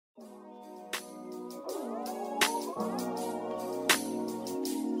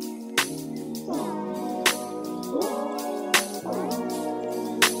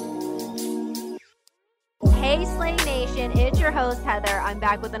your host, Heather. I'm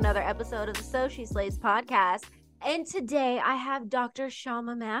back with another episode of the So She Slays podcast. And today I have Dr.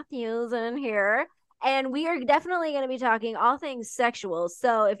 Shama Matthews in here. And we are definitely going to be talking all things sexual.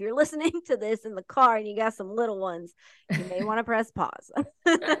 So if you're listening to this in the car and you got some little ones, you may want to press pause.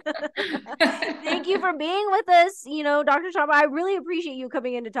 Thank you for being with us. Dr. Shama, I really appreciate you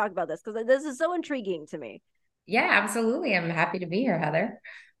coming in to talk about this because this is so intriguing to me. Yeah, absolutely. I'm happy to be here, Heather.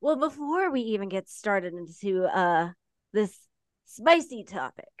 Well, before we even get started into this spicy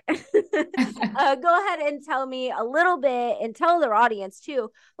topic, go ahead and tell me a little bit and tell their audience too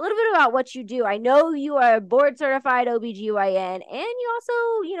a little bit about what you do. I know you are a board certified OB-GYN and you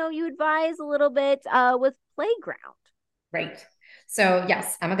also, you advise a little bit with Playground. Right. So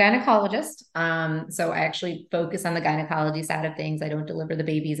yes, I'm a gynecologist. So I actually focus on the gynecology side of things. I don't deliver the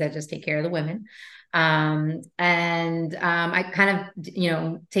babies. I just take care of the women. I kind of,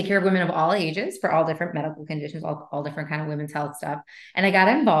 take care of women of all ages for all different medical conditions, all different kind of women's health stuff. And I got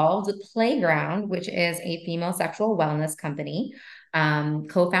involved with Playground, which is a female sexual wellness company,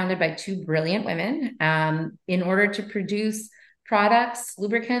 co-founded by two brilliant women, in order to produce products,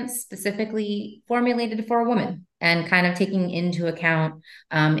 lubricants specifically formulated for a woman and kind of taking into account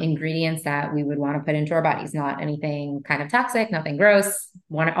ingredients that we would want to put into our bodies, not anything kind of toxic, nothing gross.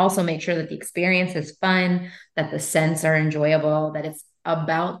 Want to also make sure that the experience is fun, that the scents are enjoyable, that it's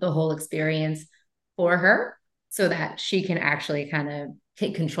about the whole experience for her so that she can actually kind of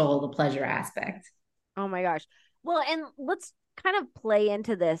take control of the pleasure aspect. Oh my gosh. Well, and let's kind of play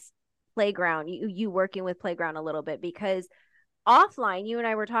into this Playground, you working with Playground a little bit, because offline you and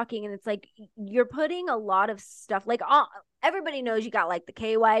I were talking and it's like you're putting a lot of stuff like everybody knows you got like the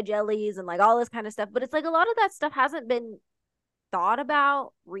KY jellies and like all this kind of stuff, but it's like a lot of that stuff hasn't been thought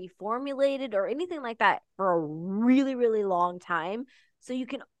about, reformulated or anything like that for a really, really long time. So you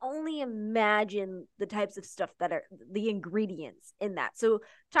can only imagine the types of stuff that are the ingredients in that. So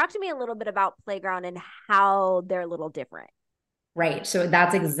talk to me a little bit about Playground and how they're a little different. Right. So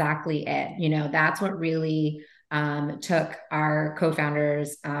that's exactly it. That's what really took our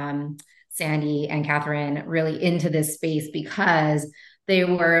co-founders, Sandy and Catherine, really into this space because they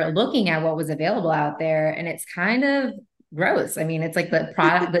were looking at what was available out there and it's kind of gross. I mean, it's like the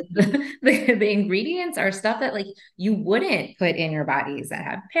product, the ingredients are stuff that like you wouldn't put in your bodies that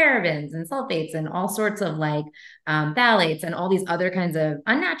have parabens and sulfates and all sorts of like phthalates and all these other kinds of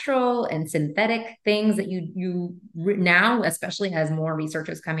unnatural and synthetic things that you now, especially as more research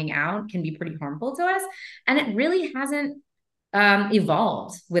is coming out, can be pretty harmful to us. And it really hasn't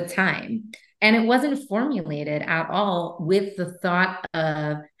evolved with time. And it wasn't formulated at all with the thought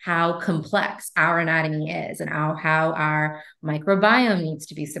of how complex our anatomy is and how our microbiome needs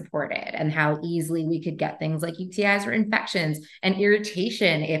to be supported and how easily we could get things like UTIs or infections and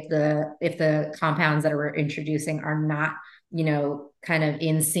irritation if the compounds that we're introducing are not, kind of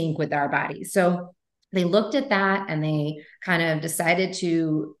in sync with our bodies. So they looked at that and they kind of decided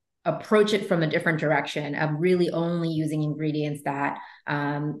to approach it from a different direction of really only using ingredients that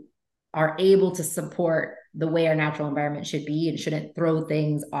are able to support the way our natural environment should be and shouldn't throw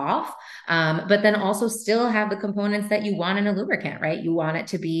things off. But then also still have the components that you want in a lubricant, right? You want it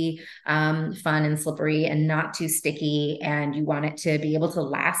to be fun and slippery and not too sticky. And you want it to be able to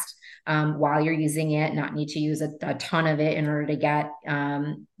last while you're using it, not need to use a ton of it in order to get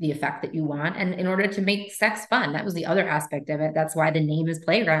the effect that you want. And in order to make sex fun, that was the other aspect of it. That's why the name is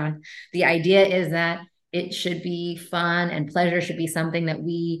Playground. The idea is that it should be fun and pleasure should be something that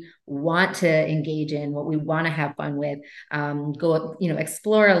we want to engage in, what we want to have fun with, go,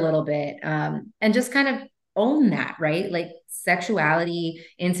 explore a little bit, and just kind of own that, right? Like sexuality,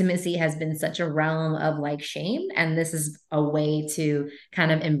 intimacy has been such a realm of like shame. And this is a way to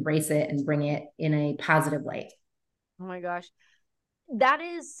kind of embrace it and bring it in a positive light. Oh my gosh. That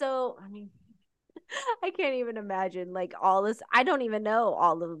is so, I mean, I can't even imagine like all this. I don't even know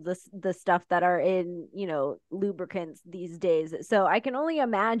all of the stuff that are in, lubricants these days. So I can only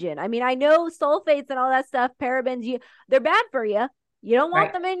imagine. I mean, I know sulfates and all that stuff, parabens, they're bad for you. You don't want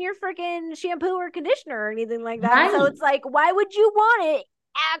Right. them in your freaking shampoo or conditioner or anything like that. Right. So it's like, why would you want it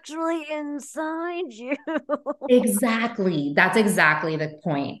actually inside you? Exactly. That's exactly the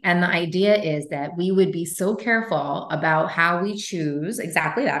point. And the idea is that we would be so careful about how we choose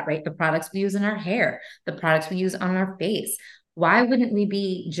exactly that, right? The products we use in our hair, the products we use on our face. Why wouldn't we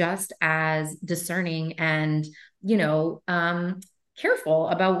be just as discerning and, careful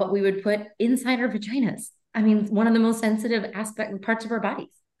about what we would put inside our vaginas? I mean, one of the most sensitive parts of our bodies.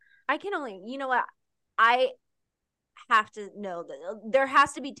 I can only, you know what? I have to know that there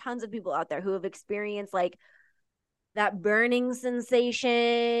has to be tons of people out there who have experienced like that burning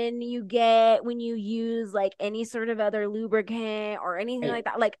sensation you get when you use like any sort of other lubricant or anything Right. like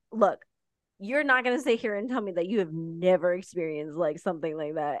that. Like, look, you're not going to sit here and tell me that you have never experienced like something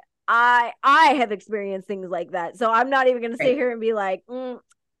like that. I have experienced things like that. So I'm not even going to sit Right. here and be like,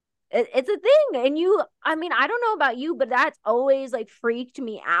 it's a thing. And you, I mean, I don't know about you, but that's always like freaked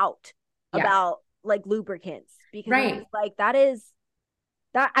me out Yeah. about like lubricants because I'm Right. just like, that is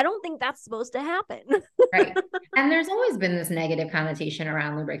that I don't think that's supposed to happen. Right. And there's always been this negative connotation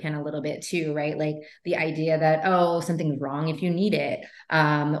around lubricant a little bit too, right? Like the idea that, oh, something's wrong if you need it,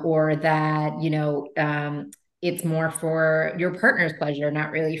 or that, it's more for your partner's pleasure,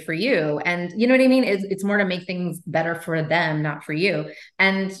 not really for you. And you know what I mean? It's more to make things better for them, not for you.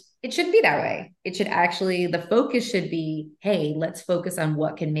 And it shouldn't be that way. It should actually, the focus should be, hey, let's focus on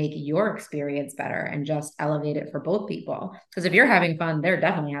what can make your experience better and just elevate it for both people. Because if you're having fun, they're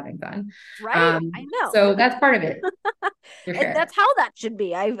definitely having fun. Right? I know. So that's part of it for And sure. that's how that should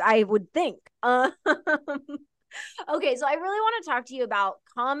be. I would think. Okay, so I really want to talk to you about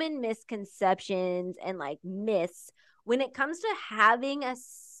common misconceptions and like myths when it comes to having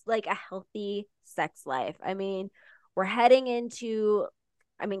like a healthy sex life. I mean, we're heading into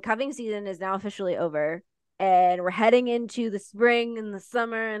cuffing season is now officially over, and we're heading into the spring and the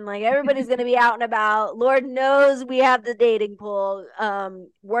summer, and like everybody's going to be out and about. Lord knows we have the dating pool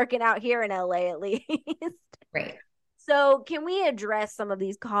working out here in LA at least. Right. So, can we address some of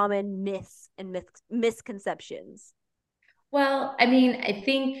these common myths and misconceptions? Well, I mean, I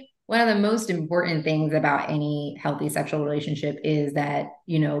think one of the most important things about any healthy sexual relationship is that,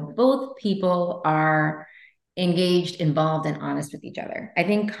 both people are engaged, involved, and honest with each other. I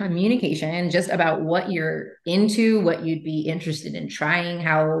think communication, just about what you're into, what you'd be interested in trying,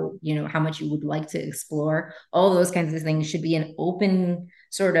 how much you would like to explore, all those kinds of things should be an open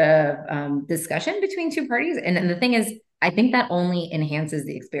sort of discussion between two parties. And the thing is, I think that only enhances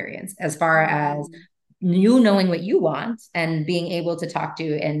the experience as far as Mm, you knowing what you want and being able to talk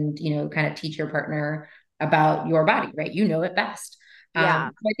to and kind of teach your partner about your body, right? You know it best. yeah.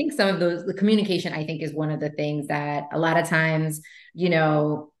 So I think some of the communication, I think, is one of the things that a lot of times, you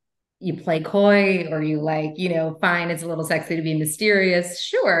know, you play coy or you like, fine, it's a little sexy to be mysterious,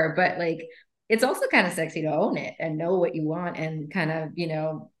 sure, but like it's also kind of sexy to own it and know what you want and kind of,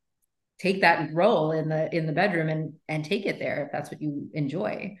 take that role in the bedroom and take it there if that's what you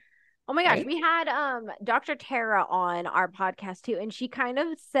enjoy, Oh my gosh, right? we had Dr. Tara on our podcast too, and she kind of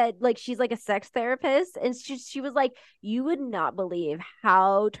said like she's like a sex therapist, and she was like, you would not believe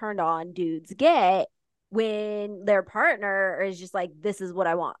how turned on dudes get when their partner is just like, this is what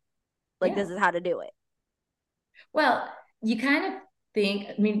I want, like Yeah. this is how to do it. Well, you kind of think,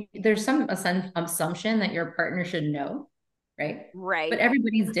 I mean, there's some assumption that your partner should know, right? But Right.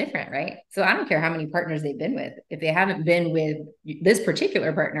 everybody's different, right? So I don't care how many partners they've been with. If they haven't been with this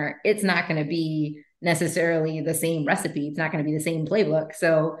particular partner, it's not going to be necessarily the same recipe. It's not going to be the same playbook.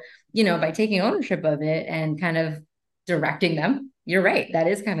 So, by taking ownership of it and kind of directing them, you're right. That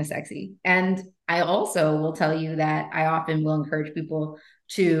is kind of sexy. And I also will tell you that I often will encourage people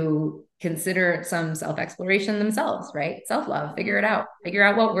to consider some self exploration themselves, right? Self love, figure it out, figure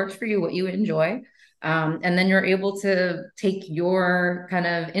out what works for you, what you enjoy. And then you're able to take your kind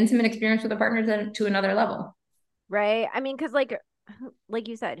of intimate experience with a partner to another level. Right. I mean, because like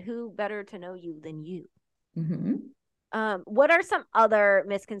you said, who better to know you than you? Mm-hmm. What are some other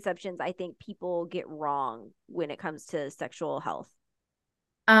misconceptions I think people get wrong when it comes to sexual health?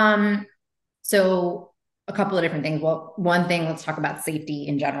 Um, so a couple of different things. Well, one thing, let's talk about safety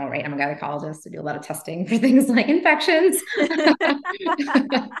in general, right? I'm a gynecologist, to do a lot of testing for things like infections.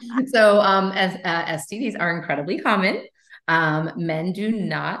 So, as STDs are incredibly common. Men do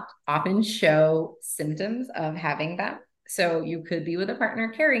not often show symptoms of having them. So you could be with a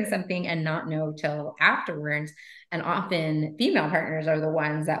partner carrying something and not know till afterwards. And often female partners are the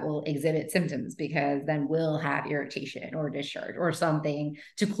ones that will exhibit symptoms because then we'll have irritation or discharge or something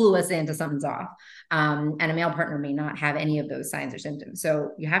to clue us into something's off. And a male partner may not have any of those signs or symptoms.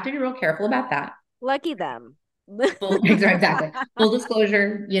 So you have to be real careful about that. Lucky them. Exactly. Full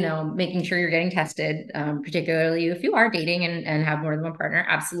disclosure, making sure you're getting tested, particularly if you are dating and have more than one partner,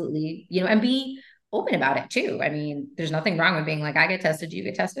 absolutely, and be open about it too. I mean, there's nothing wrong with being like, I get tested, you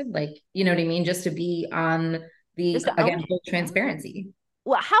get tested. Like, you know what I mean? Just to be on Just the, to own again, it. full Yeah. transparency.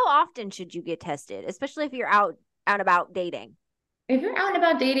 Well, how often should you get tested, especially if you're out about dating? If you're out and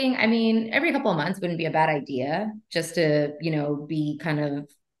about dating, I mean, every couple of months wouldn't be a bad idea just to, be kind of,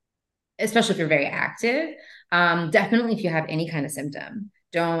 especially if you're very active. Definitely if you have any kind of symptom.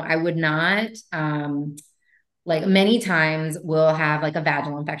 I would not like many times we'll have like a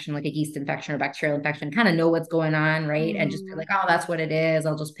vaginal infection, like a yeast infection or bacterial infection, kind of know what's going on, right? And just be Mm-hmm. like, oh, that's what it is.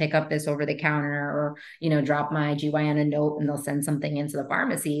 I'll just pick up this over the counter or, drop my GYN a note and they'll send something into the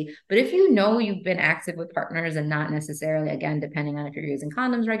pharmacy. But if you know you've been active with partners and not necessarily, again, depending on if you're using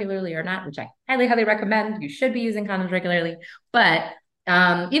condoms regularly or not, which I highly, highly recommend, you should be using condoms regularly. But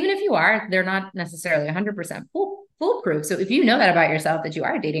even if you are, they're not necessarily 100% foolproof. So if you know that about yourself, that you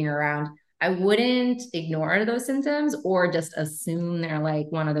are dating around, I wouldn't ignore those symptoms or just assume they're like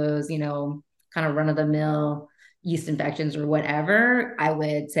one of those, kind of run of the mill yeast infections or whatever. I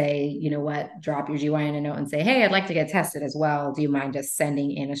would say, you know what, drop your GYN a note and say, hey, I'd like to get tested as well. Do you mind just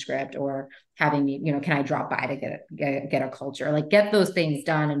sending in a script or having me, can I drop by to get a culture? Like get those things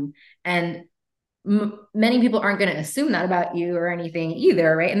done and many people aren't going to assume that about you or anything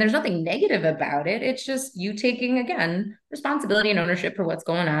either, right? And there's nothing negative about it. It's just you taking, again, responsibility and ownership for what's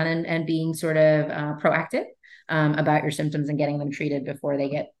going on and being sort of proactive about your symptoms and getting them treated before they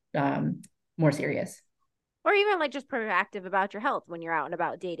get more serious. Or even like just proactive about your health when you're out and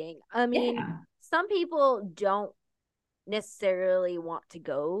about dating. I mean, Yeah. some people don't necessarily want to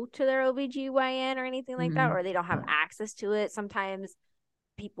go to their OBGYN or anything like that, Mm-hmm. or they don't have access to it. Sometimes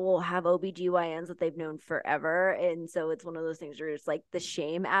people have OBGYNs that they've known forever. And so it's one of those things where it's like the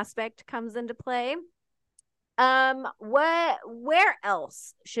shame aspect comes into play. Where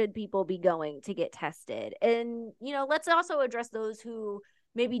else should people be going to get tested? And let's also address those who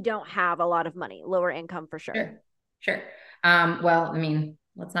maybe don't have a lot of money, lower income for sure. Sure, sure. Well, I mean,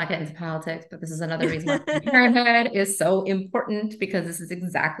 let's not get into politics, but this is another reason why Planned Parenthood is so important because this is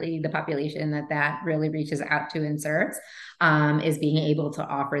exactly the population that really reaches out to and serves, is being able to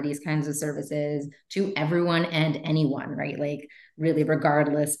offer these kinds of services to everyone and anyone, right? Like really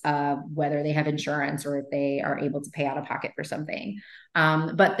regardless of whether they have insurance or if they are able to pay out of pocket for something.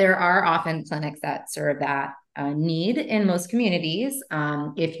 But there are often clinics that serve that need in most communities.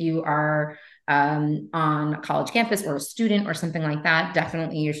 If you are on a college campus or a student or something like that,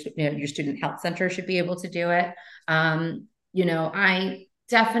 definitely your student health center should be able to do it. I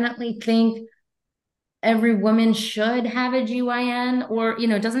definitely think every woman should have a GYN or,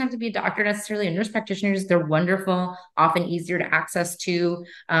 it doesn't have to be a doctor necessarily, a nurse practitioners. They're wonderful, often easier to access to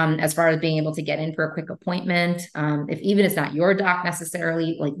as far as being able to get in for a quick appointment. If even it's not your doc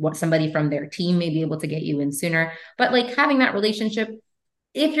necessarily, like what somebody from their team may be able to get you in sooner. But like having that relationship,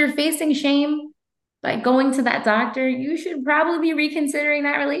 if you're facing shame by going to that doctor, you should probably be reconsidering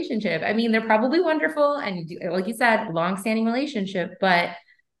that relationship. I mean, they're probably wonderful and like you said, long-standing relationship, but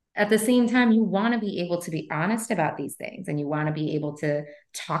at the same time, you want to be able to be honest about these things and you want to be able to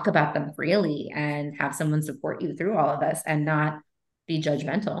talk about them freely and have someone support you through all of this and not be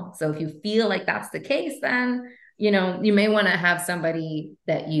judgmental. So if you feel like that's the case, then you may want to have somebody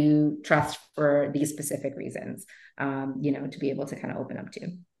that you trust for these specific reasons, to be able to kind of open up to.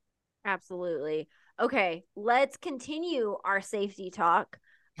 Absolutely. Okay, let's continue our safety talk.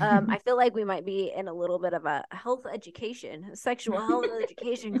 I feel like we might be in a little bit of a health education, sexual health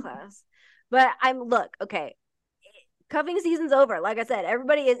education class. But look, okay, cuffing season's over. Like I said,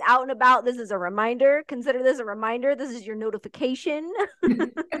 everybody is out and about. This is a reminder. Consider this a reminder. This is your notification.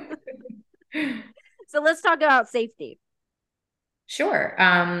 So let's talk about safety. Sure.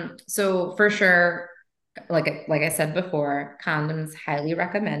 So for sure, like I said before, condoms highly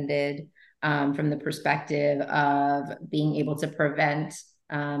recommended from the perspective of being able to prevent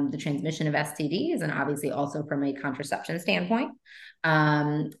the transmission of STDs and obviously also from a contraception standpoint.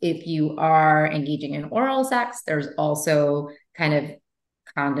 If you are engaging in oral sex, there's also kind of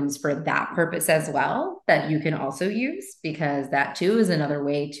condoms for that purpose as well that you can also use because that too is another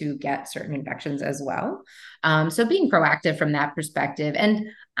way to get certain infections as well. So being proactive from that perspective. And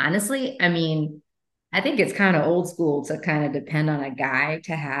honestly, I mean, I think it's kind of old school to kind of depend on a guy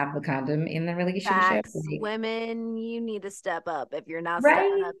to have the condom in the relationship. Facts. Like, Women, you need to step up. If you're not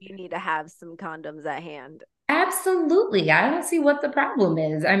stepping right? up, you need to have some condoms at hand. Absolutely. I don't see what the problem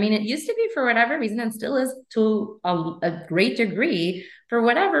is. I mean, it used to be for whatever reason and still is to a great degree, for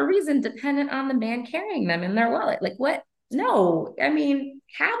whatever reason, dependent on the man carrying them in their wallet. Like, what? No, I mean,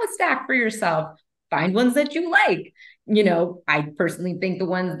 have a stack for yourself. Find ones that you like. I personally think the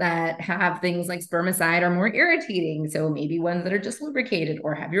ones that have things like spermicide are more irritating. So maybe ones that are just lubricated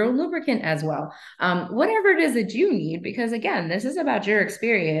or have your own lubricant as well. Whatever it is that you need, because again, this is about your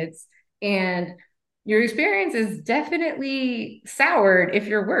experience. And your experience is definitely soured if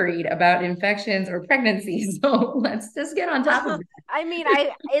you're worried about infections or pregnancy. So let's just get on top of Well, it. I mean,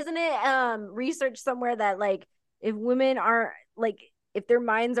 I isn't it research somewhere that like if women are like if their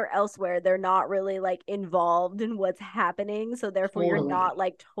minds are elsewhere, they're not really like involved in what's happening. So therefore you're Totally. not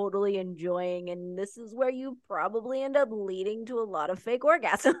like totally enjoying. And this is where you probably end up leading to a lot of fake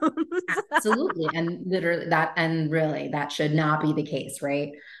orgasms. Absolutely. And literally that, and really that should not be the case,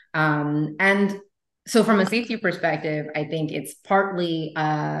 right? And so from a safety perspective, I think it's partly,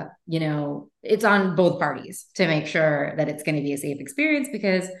 it's on both parties to make sure that it's going to be a safe experience,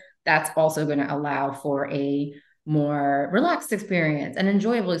 because that's also going to allow for a more relaxed experience, an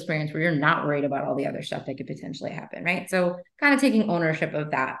enjoyable experience where you're not worried about all the other stuff that could potentially happen, right? So kind of taking ownership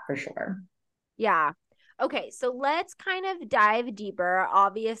of that for sure. Yeah. Okay, so let's kind of dive deeper.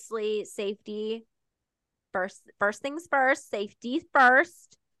 Obviously, safety first things first, safety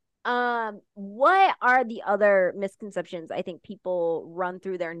first. What are the other misconceptions I think people run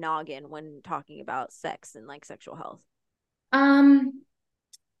through their noggin when talking about sex and like sexual health? Um,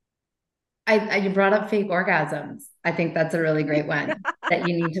 you brought up fake orgasms. I think that's a really great one, that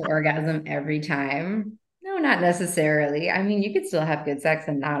you need to orgasm every time. No, not necessarily. I mean, you could still have good sex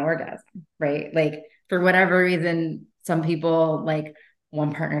and not orgasm, right? Like for whatever reason, some people like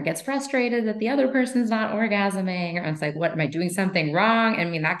one partner gets frustrated that the other person's not orgasming, or it's like, what am I doing something wrong? I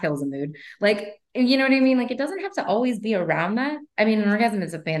mean, that kills the mood. Like, you know what I mean? Like it doesn't have to always be around that. I mean, an orgasm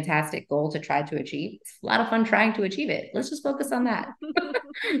is a fantastic goal to try to achieve. It's a lot of fun trying to achieve it. Let's just focus on that.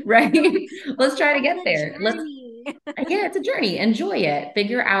 Right? Let's Oh, try to that's get the there. journey. Yeah, it's a journey. Enjoy it.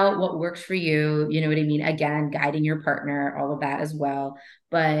 Figure out what works for you. You know what I mean? Again, guiding your partner, all of that as well.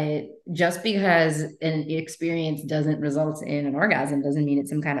 But just because an experience doesn't result in an orgasm doesn't mean it's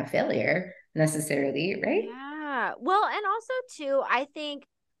some kind of failure necessarily, right? Yeah. Well, and also too, I think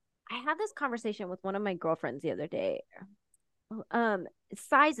I had this conversation with one of my girlfriends the other day. Um,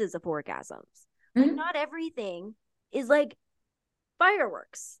 Sizes of orgasms. Like Mhm. not everything is like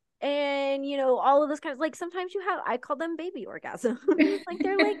fireworks. And all of this kind of like sometimes you have I call them baby orgasms. Like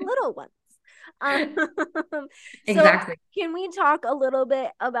they're like little ones. Um, so Exactly. can we talk a little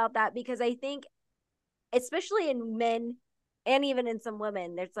bit about that? Because I think especially in men and even in some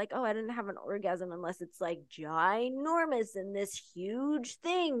women, there's like, oh, I didn't have an orgasm unless it's like ginormous and this huge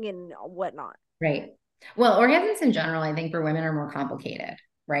thing and whatnot. Right. Well, orgasms in general, I think for women are more complicated,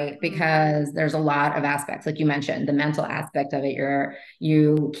 right? Mm, Because there's a lot of aspects, like you mentioned, the mental aspect of it.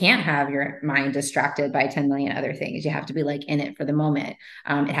 You can't have your mind distracted by 10 million other things. You have to be like in it for the moment.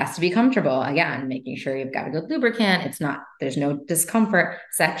 It has to be comfortable. Again, making sure you've got a good lubricant. There's no discomfort.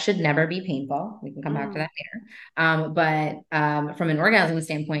 Sex should never be painful. We can come back to mm. that later. But from an orgasm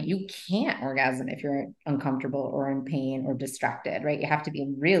standpoint, you can't orgasm if you're uncomfortable or in pain or distracted, right? You have to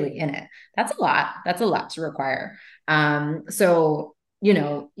be really in it. That's a lot. That's a lot to require. So,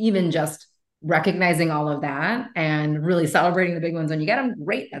 even just recognizing all of that and really celebrating the big ones when you get them,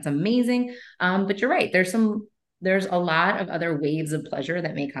 great. That's amazing. But you're right. There's a lot of other waves of pleasure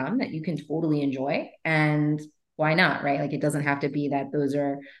that may come that you can totally enjoy. And why not, right? Like it doesn't have to be that those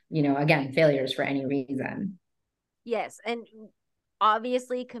are, again, failures for any reason. Yes, and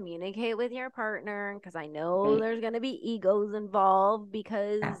obviously communicate with your partner because I know Right. there's going to be egos involved Yeah.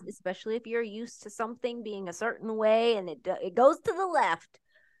 because especially if you're used to something being a certain way and it goes to the left.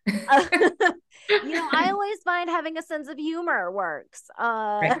 Uh, I always find having a sense of humor works.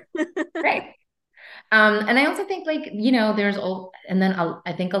 Right. Right. And I also think like, and then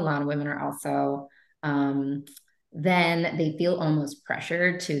I think a lot of women are also, um, then they feel almost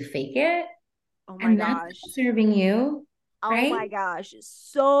pressured to fake it. Oh my And that's gosh. not serving you, Oh right? my gosh.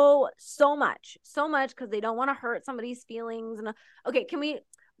 So much because they don't want to hurt somebody's feelings. And okay,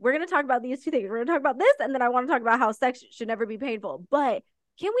 we're going to talk about these two things. We're going to talk about this and then I want to talk about how sex should never be painful. But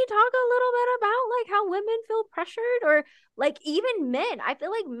can we talk a little bit about like how women feel pressured or like even men? I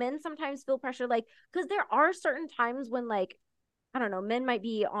feel like men sometimes feel pressured like because there are certain times when like I don't know, men might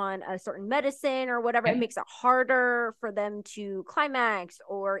be on a certain medicine or whatever. It Yep. makes it harder for them to climax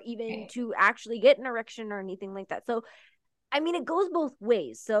or even Right. to actually get an erection or anything like that. So I mean, it goes both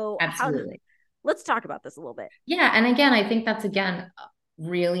ways. So how? Absolutely. Let's talk about this a little bit. Yeah. And again, I think that's again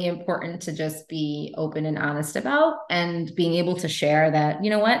really important to just be open and honest about, and being able to share that, you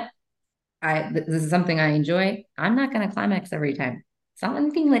know what, this is something I enjoy. I'm not going to climax every time. It's not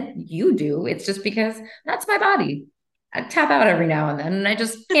anything that you do. It's just because that's my body. I tap out every now and then, and I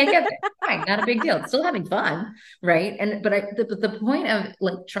just can't get there. Fine, not a big deal. It's still having fun, right? And but the point of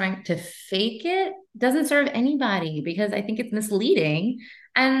like trying to fake it doesn't serve anybody, because I think it's misleading,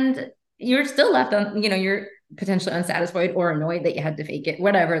 and you're still left on. You're potentially unsatisfied or annoyed that you had to fake it.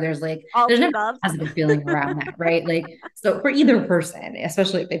 Whatever. All There's the never above. a positive feeling around that, right? Like so for either person,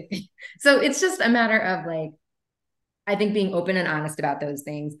 especially if they so it's just a matter of like, I think being open and honest about those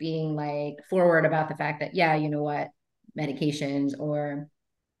things, being like forward about the fact that, yeah, you know what? medications, or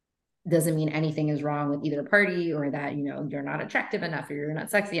doesn't mean anything is wrong with either party, or that, you're not attractive enough, or you're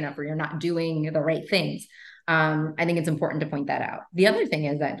not sexy enough, or you're not doing the right things. I think it's important to point that out. The other thing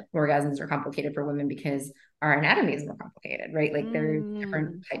is that orgasms are complicated for women because our anatomy is more complicated, right? Like there's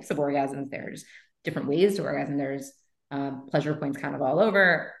different Mm. types of orgasms. There's different ways to orgasm. There's pleasure points kind of all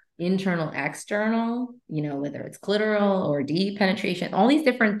over, internal, external, whether it's clitoral or deep penetration, all these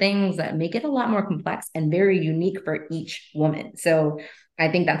different things that make it a lot more complex and very unique for each woman. So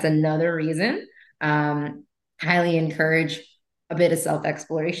I think that's another reason. Um, Highly encourage a bit of self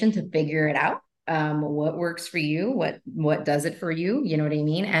exploration to figure it out. What works for you, what does it for you, you know what I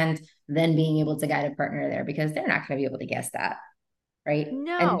mean? And then being able to guide a partner there, because they're not going to be able to guess that, right? And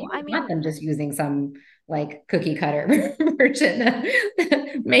No, you I don't want mean, them just using some like cookie cutter version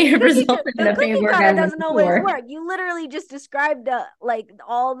that may have resulted in the a pain cookie cutter orgasm doesn't always before. work. You literally just described like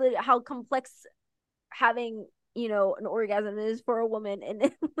all the how complex having an orgasm is for a woman, and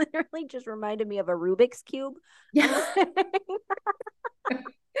it literally just reminded me of a Rubik's cube. I'm Yeah, like, I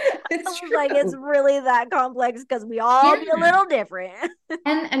it's was like, it's true. really that complex because we all be a Yeah. little different.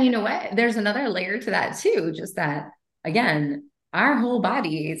 And you know what? There's another layer to that too, just that again, our whole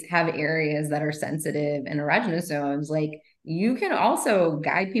bodies have areas that are sensitive and erogenous zones. Like you can also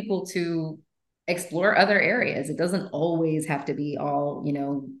guide people to explore other areas. It doesn't always have to be all,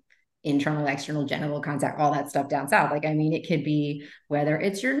 internal, external, genital contact, all that stuff down south. Like, I mean, it could be whether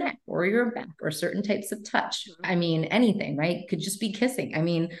it's your neck or your back or certain types of touch. I mean, anything, right? Could just be kissing. I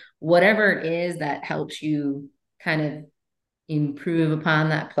mean, whatever it is that helps you kind of improve upon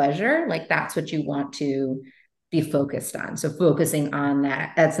that pleasure, like that's what you want to be focused on. So focusing on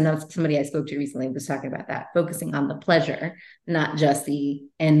that, that's another, somebody I spoke to recently was talking about that, focusing on the pleasure, not just the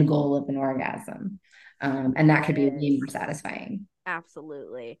end goal of an orgasm. And that could be way more Yes, satisfying.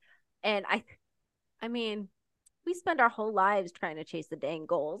 absolutely. And I mean, we spend our whole lives trying to chase the dang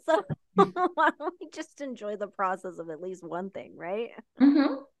goal. So why don't we just enjoy the process of at least one thing, right?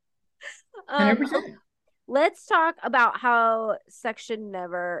 Mm-hmm. Um, 100%. let's talk about how sex should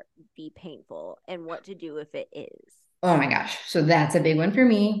never be painful and what to do if it is. Oh my gosh. So that's a big one for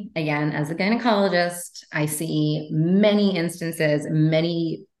me. Again, as a gynecologist, I see many instances,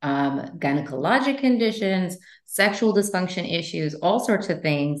 many gynecologic conditions, sexual dysfunction issues, all sorts of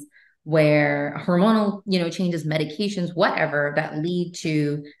things where hormonal, changes, medications, whatever that lead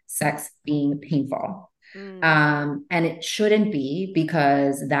to sex being painful. Mm, And it shouldn't be,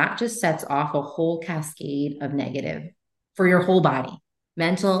 because that just sets off a whole cascade of negative for your whole body,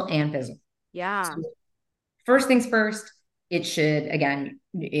 mental and physical. yeah. So first things first, it should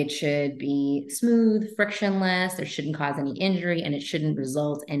be smooth, frictionless. There shouldn't cause any injury, and it shouldn't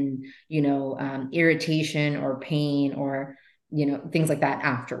result in, irritation or pain or, things like that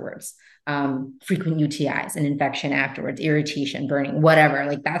afterwards. Frequent UTIs, an infection afterwards, irritation, burning, whatever.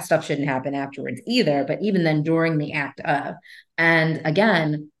 Like that stuff shouldn't happen afterwards either. But even then, during the act of, and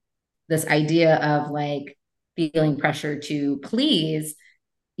again, this idea of like feeling pressure to please,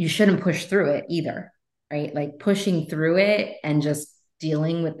 you shouldn't push through it either, right? Like pushing through it and just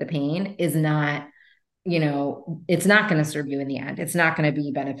dealing with the pain is not, it's not going to serve you in the end. It's not going to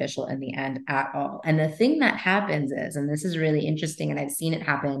be beneficial in the end at all. And the thing that happens is, and this is really interesting, and I've seen it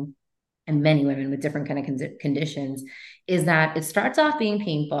happen in many women with different kind of conditions, is that it starts off being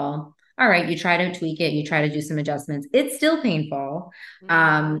painful. All right, you try to tweak it, you try to do some adjustments. It's still painful.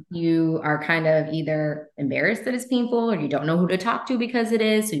 Mm-hmm. You are kind of either embarrassed that it's painful, or you don't know who to talk to because it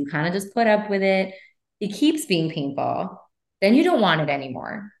is. So you kind of just put up with it. It keeps being painful. Then you don't want it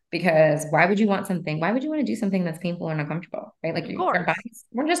anymore, because why would you want something? Why would you want to do something that's painful and uncomfortable, right? Like Of our course. bodies,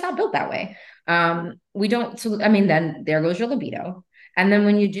 we're just not built that way. We don't. So I mean, then there goes your libido. And then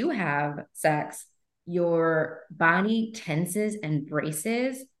when you do have sex, your body tenses and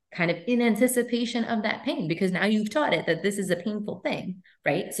braces kind of in anticipation of that pain, because now you've taught it that this is a painful thing,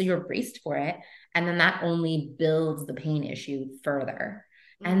 right? So you're braced for it. And then that only builds the pain issue further.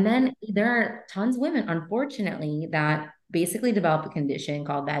 And Mm, then there are tons of women, unfortunately, that basically develop a condition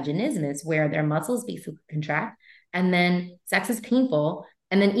called vaginismus, where their muscles basically contract, and then sex is painful.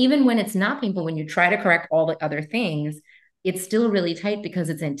 And then even when it's not painful, when you try to correct all the other things, it's still really tight because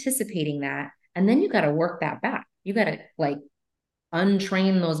it's anticipating that. And then you got to work that back. You got to like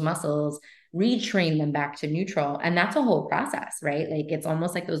untrain those muscles, retrain them back to neutral. And that's a whole process, right? Like it's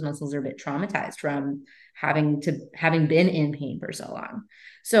almost like those muscles are a bit traumatized from having been in pain for so long.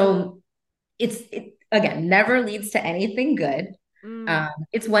 So it again never leads to anything good. mm.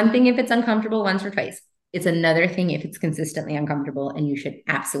 It's one thing if it's uncomfortable once or twice. It's another thing if it's consistently uncomfortable, and you should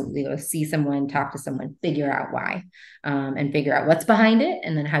absolutely go see someone, talk to someone, figure out why, and figure out what's behind it,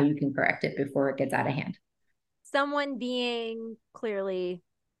 and then how you can correct it before it gets out of hand. someone being clearly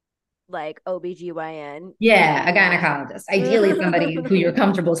like OBGYN, Yeah, a you know. gynecologist, ideally somebody who you're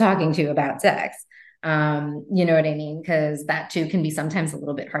comfortable talking to about sex. You know what I mean? Because that too can be sometimes a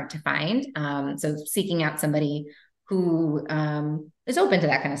little bit hard to find. So seeking out somebody who is open to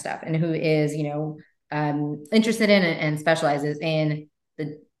that kind of stuff and who is, interested in it and specializes in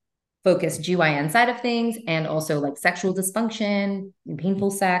the focused GYN side of things and also like sexual dysfunction and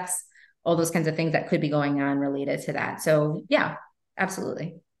painful sex, all those kinds of things that could be going on related to that. So yeah,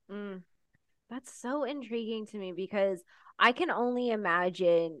 absolutely. Mm, that's so intriguing to me because I can only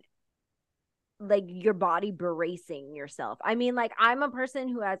imagine like your body bracing yourself. I mean, like I'm a person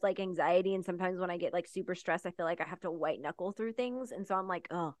who has like anxiety, and sometimes when I get like super stressed, I feel like I have to white knuckle through things. And so I'm like,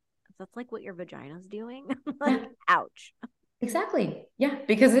 oh, that's like what your vagina's doing. Like, Yeah. ouch. Exactly. Yeah,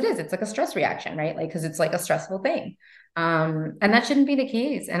 because it is. It's like a stress reaction, right? Like, because it's like a stressful thing. And that shouldn't be the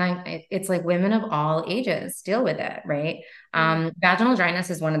case. And it's like women of all ages deal with it, right? Mm, Vaginal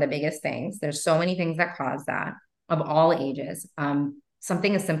dryness is one of the biggest things. There's so many things that cause that of all ages.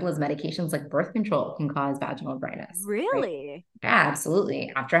 Something as simple as medications like birth control can cause vaginal dryness, right? really? Yeah,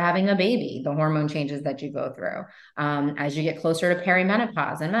 absolutely. After having a baby, the hormone changes that you go through. As you get closer to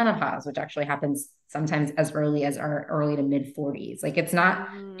perimenopause and menopause, which actually happens sometimes as early as our early to mid 40s. Like it's not,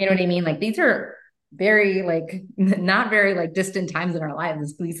 you know what I Mm, mean? Like these are very like not very like distant times in our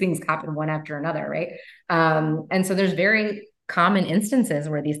lives. These things happen one after another, right? And so there's very common instances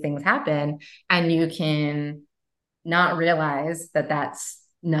where these things happen, and you can not realize that that's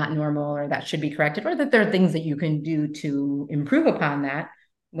not normal or that should be corrected, or that there are things that you can do to improve upon that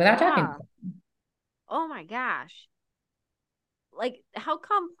without talking to yeah. them. Oh my gosh. Like how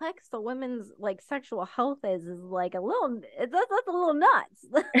complex the women's like sexual health is like a little that's a little nuts.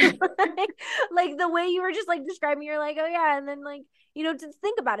 Like the way you were just like describing, you're like, oh yeah, and then like to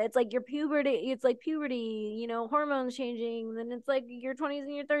think about it, it's like your puberty, it's like puberty, hormones changing, then it's like your 20s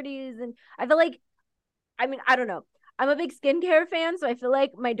and your 30s, and I feel like, I mean, I don't know. I'm a big skincare fan, so I feel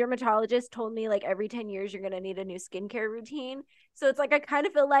like my dermatologist told me like every 10 years you're gonna need a new skincare routine. So it's like I kind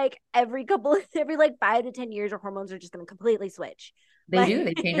of feel like every like 5 to 10 years, your hormones are just gonna completely switch. They Like, do,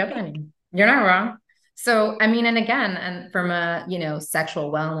 they change up on you. You're not wrong. So, I mean, and again, and from a,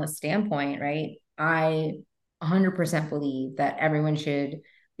 sexual wellness standpoint, right? I 100% believe that everyone should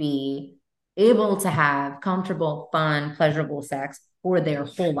be able to have comfortable, fun, pleasurable sex for their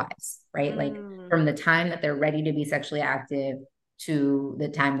whole lives, right? Like mm, from the time that they're ready to be sexually active to the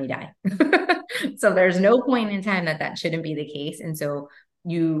time they die. So there's no point in time that that shouldn't be the case. And so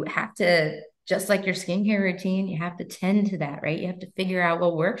you have to, just like your skincare routine, you have to tend to that, right? You have to figure out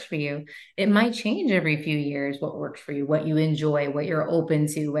what works for you. It might change every few years what works for you, what you enjoy, what you're open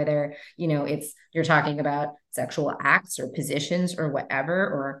to, whether, it's you're talking about sexual acts or positions or whatever,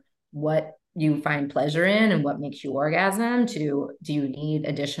 or what you find pleasure in and what makes you orgasm. Do you need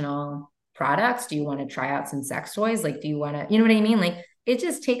additional products? Do you want to try out some sex toys? Like, do you want to, you know what I mean? Like, it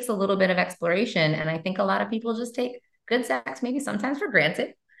just takes a little bit of exploration. And I think a lot of people just take good sex, maybe sometimes for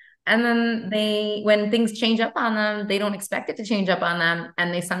granted. And then when things change up on them, they don't expect it to change up on them.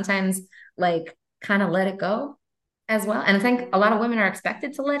 And they sometimes like kind of let it go as well. And I think a lot of women are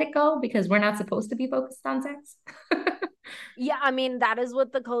expected to let it go because we're not supposed to be focused on sex. yeah, I mean, that is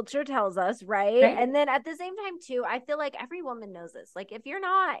what the culture tells us, right? Right? And then at the same time, too, I feel like every woman knows this. Like, if you're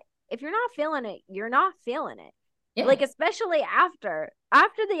not feeling it, you're not feeling it. Yeah. Like, especially after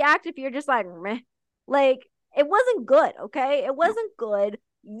the act, if you're just like, meh, like it wasn't good, okay? It wasn't good.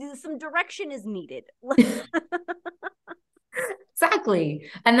 Some direction is needed. Exactly.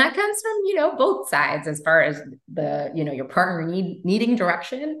 And that comes from, both sides as far as the, your partner needing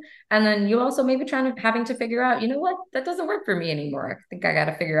direction. And then you also maybe trying to having to figure out, you know what, that doesn't work for me anymore. I think I got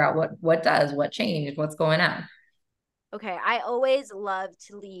to figure out what does, what changed, what's going on. Okay, I always love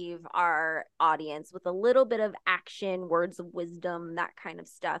to leave our audience with a little bit of action, words of wisdom, that kind of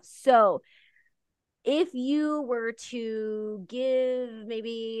stuff. So, if you were to give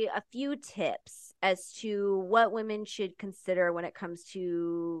maybe a few tips as to what women should consider when it comes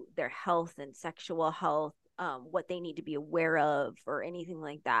to their health and sexual health, what they need to be aware of, or anything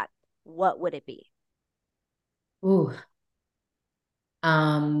like that, what would it be? Ooh.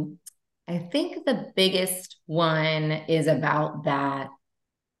 Um, I think the biggest one is about that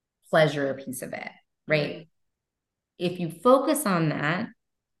pleasure piece of it, Mm, right? If you focus on that,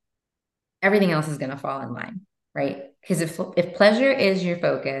 everything else is going to fall in line, right? Because if pleasure is your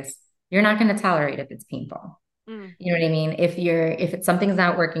focus, you're not going to tolerate if it's painful. mm, You know what I mean? If it's something's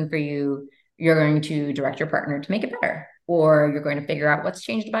not working for you, you're going to direct your partner to make it better, or you're going to figure out what's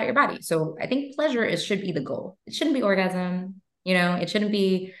changed about your body. So I think pleasure is should be the goal. It shouldn't be orgasm. It shouldn't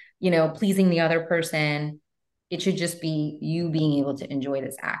be, pleasing the other person. it should just be you being able to enjoy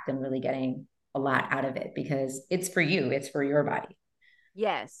this act and really getting a lot out of it because it's for you, it's for your body.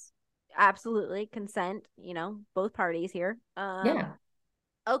 Yes, absolutely. Consent, both parties here. Yeah.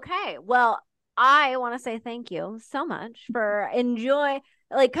 Okay. Well, I want to say thank you so much for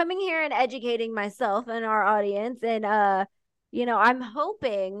coming here and educating myself and our audience. And I'm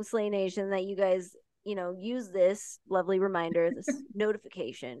hoping, Slay Nation, that you guys, use this lovely reminder, this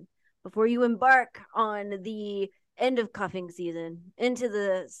notification before you embark on the end of cuffing season into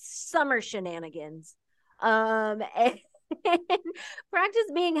the summer shenanigans. And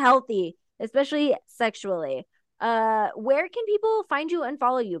practice being healthy, especially sexually. Where can people find you and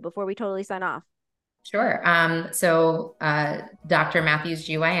follow you before we totally sign off? Sure. Dr. Matthews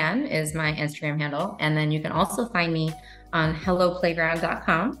GYN is my Instagram handle. And then you can also find me on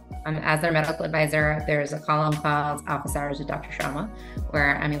helloplayground.com. As their medical advisor, there's a column called Office Hours with Dr. Sharma,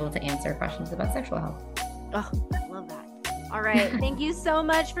 where I'm able to answer questions about sexual health. Oh, I love that. All right. Thank you so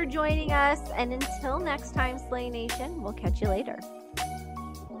much for joining us. And until next time, Slay Nation, we'll catch you later.